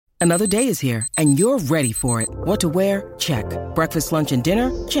Another day is here, and you're ready for it. What to wear? Check. Breakfast, lunch, and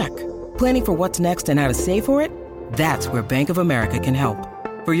dinner? Check. Planning for what's next and how to save for it? That's where Bank of America can help.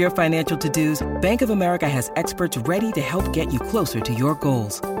 For your financial to-dos, Bank of America has experts ready to help get you closer to your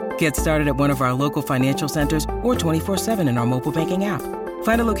goals. Get started at one of our local financial centers or 24/7 in our mobile banking app.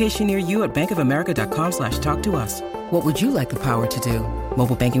 Find a location near you at bankofamerica.com/talktous. What would you like the power to do?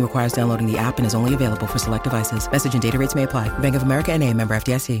 Mobile banking requires downloading the app and is only available for select devices. Message and data rates may apply. Bank of America N.A., member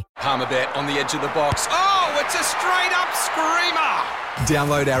FDIC. Palmerbet on the edge of the box. Oh, it's a straight-up screamer!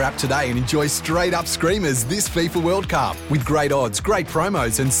 Download our app today and enjoy straight-up screamers this FIFA World Cup with great odds, great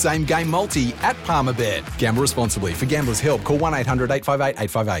promos and same-game multi at Palmerbet. Gamble responsibly. For Gamblers' Help, call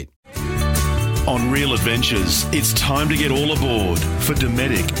 1-800-858-858. On Real Adventures, it's time to get all aboard for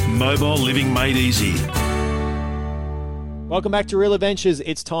Dometic, mobile living made easy. Welcome back to Real Adventures.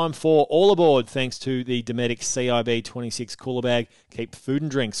 It's time for All Aboard, thanks to the Dometic CIB 26 cooler bag. Keep food and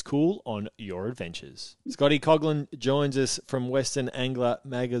drinks cool on your adventures. Scotty Coghlan joins us from Western Angler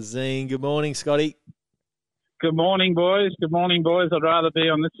Magazine. Good morning, Scotty. Good morning, boys. Good morning, boys. I'd rather be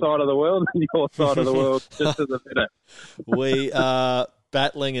on this side of the world than your side of the world, just as a minute. We are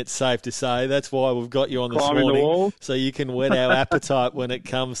battling, it's safe to say. That's why we've got you on this Climbing morning, the wall. so you can whet our appetite when it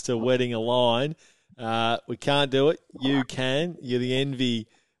comes to wetting a line. We can't do it. You can. You're the envy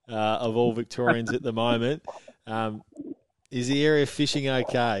of all Victorians at the moment. Is the area fishing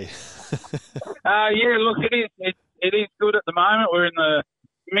okay? Yeah, look, it is good at the moment. We're in the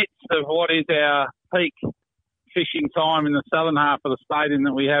midst of what is our peak fishing time in the southern half of the state, in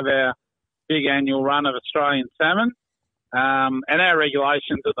that we have our big annual run of Australian salmon. And our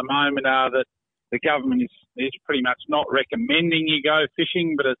regulations at the moment are that the government is pretty much not recommending you go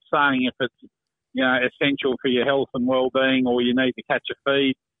fishing, but it's saying if it's essential for your health and well-being, or you need to catch a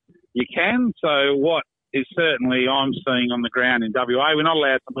feed, you can. So what is certainly I'm seeing on the ground in WA, we're not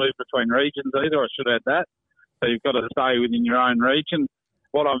allowed to move between regions either, I should add that. So you've got to stay within your own region.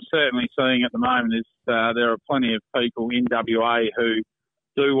 What I'm certainly seeing at the moment is there are plenty of people in WA who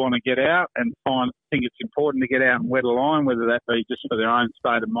do want to get out and think it's important to get out and wet a line, whether that be just for their own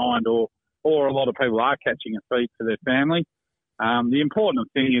state of mind or a lot of people are catching a feed for their family. The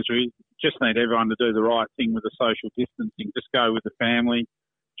important thing is we just need everyone to do the right thing with the social distancing. Just go with the family,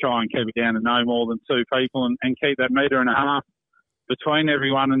 try and keep it down to no more than two people, and keep that metre and a half between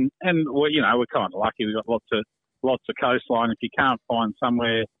everyone. And we're kind of lucky. We've got lots of coastline. If you can't find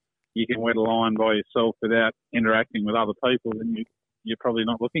somewhere you can wet a line by yourself without interacting with other people, then you're probably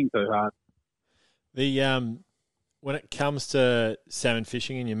not looking too hard. When it comes to salmon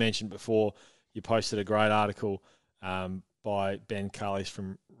fishing, and you mentioned before, you posted a great article by Ben Carlis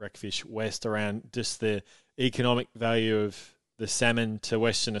from Wreckfish West around just the economic value of the salmon to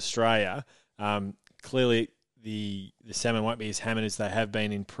Western Australia. Clearly, the salmon won't be as hammered as they have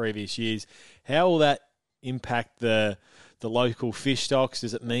been in previous years. How will that impact the local fish stocks?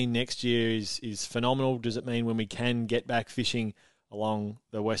 Does it mean next year is phenomenal? Does it mean when we can get back fishing along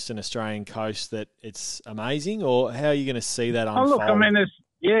the Western Australian coast that it's amazing? Or how are you going to see that unfold? Look, there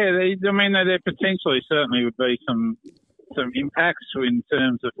potentially certainly would be some impacts in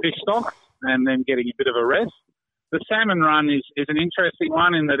terms of fish stocks and then getting a bit of a rest. The salmon run is an interesting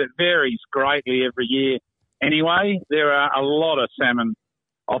one in that it varies greatly every year anyway. There are a lot of salmon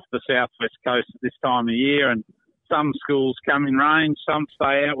off the southwest coast at this time of year, and some schools come in range, some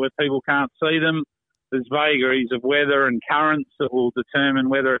stay out where people can't see them. There's vagaries of weather and currents that will determine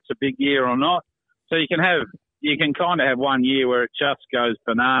whether it's a big year or not. So you can kind of have 1 year where it just goes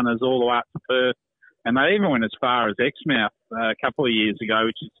bananas all the way up to Perth. And they even went as far as Exmouth a couple of years ago,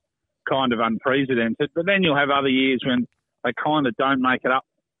 which is kind of unprecedented. But then you'll have other years when they kind of don't make it up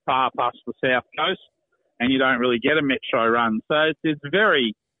far past the south coast and you don't really get a metro run. So it's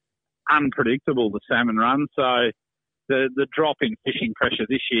very unpredictable, the salmon run. So the drop in fishing pressure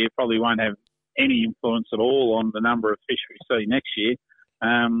this year probably won't have any influence at all on the number of fish we see next year.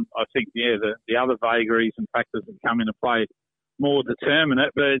 I think, the other vagaries and factors that come into play more determine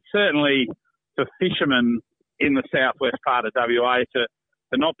it. But it's certainly for fishermen in the southwest part of WA to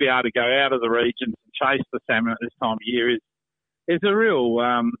not be able to go out of the regions and chase the salmon at this time of year is a real,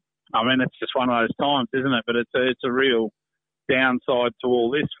 it's just one of those times, isn't it? But it's a real downside to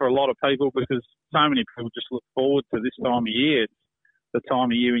all this for a lot of people, because so many people just look forward to this time of year. It's the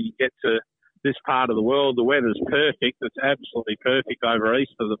time of year when you get to this part of the world, the weather's perfect. It's absolutely perfect over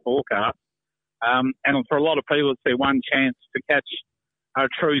east of the forecast. And for a lot of people, it's their one chance to catch a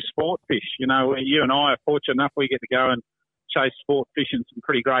true sport fish. You and I are fortunate enough we get to go and chase sport fish in some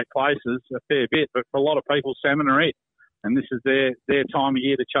pretty great places a fair bit. But for a lot of people, salmon are it. And this is their time of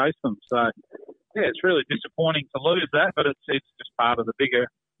year to chase them. So, yeah, it's really disappointing to lose that, but it's just part of the bigger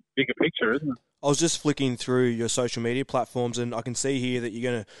bigger picture, isn't it? I was just flicking through your social media platforms, and I can see here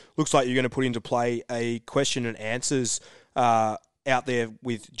that looks like you're going to put into play a question and answers out there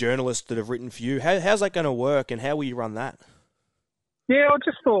with journalists that have written for you. How's that going to work, and how will you run that? Yeah, I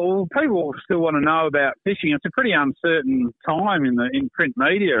just thought, people still want to know about fishing. It's a pretty uncertain time in print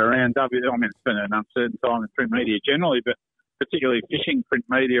media around it's been an uncertain time in print media generally, but particularly fishing print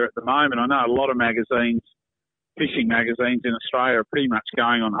media at the moment. I know a lot of fishing magazines in Australia are pretty much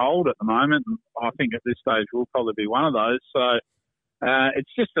going on hold at the moment. And I think at this stage we'll probably be one of those. So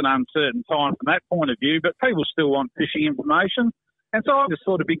it's just an uncertain time from that point of view, but people still want fishing information. And so I just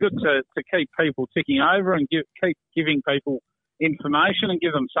thought it'd be good to keep people ticking over and keep giving people information and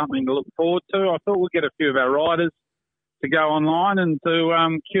give them something to look forward to. I thought we'd get a few of our writers to go online and do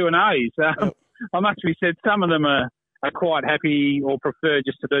Q&As. I must be said, some of them are quite happy or prefer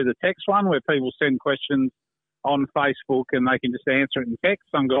just to do the text one where people send questions on Facebook and they can just answer it in text.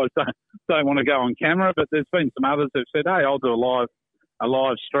 Some guys don't want to go on camera, but there's been some others who've said, hey, I'll do a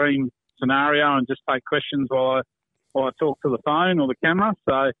live stream scenario and just take questions while I talk to the phone or the camera.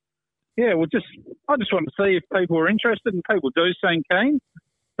 So, yeah, I just want to see if people are interested, and people do seem keen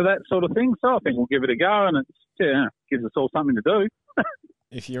for that sort of thing. So I think we'll give it a go, and it gives us all something to do.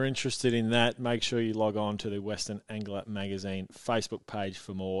 If you're interested in that, make sure you log on to the Western Angler Magazine Facebook page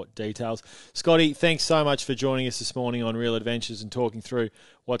for more details. Scotty, thanks so much for joining us this morning on Real Adventures and talking through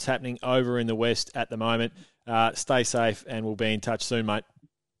what's happening over in the West at the moment. Stay safe, and we'll be in touch soon, mate.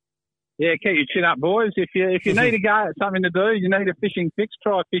 Yeah, keep your chin up, boys. If you need a go at something to do, you need a fishing fix,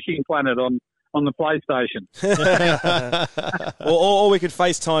 try Fishing Planet on the PlayStation. or we could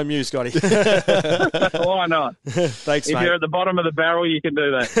FaceTime you, Scotty. Why not? Thanks, mate. If you're at the bottom of the barrel, you can do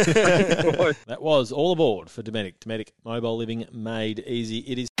that. That was all aboard for Dometic. Dometic, mobile living made easy.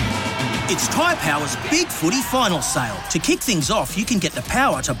 It is. It's Tyre Power's Big Footy Final Sale. To kick things off, you can get the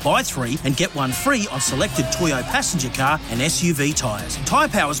power to buy 3 and get 1 free on selected Toyo passenger car and SUV tyres. Tyre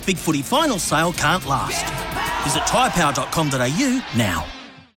Power's Big Footy Final Sale can't last. Visit tyrepower.com.au now.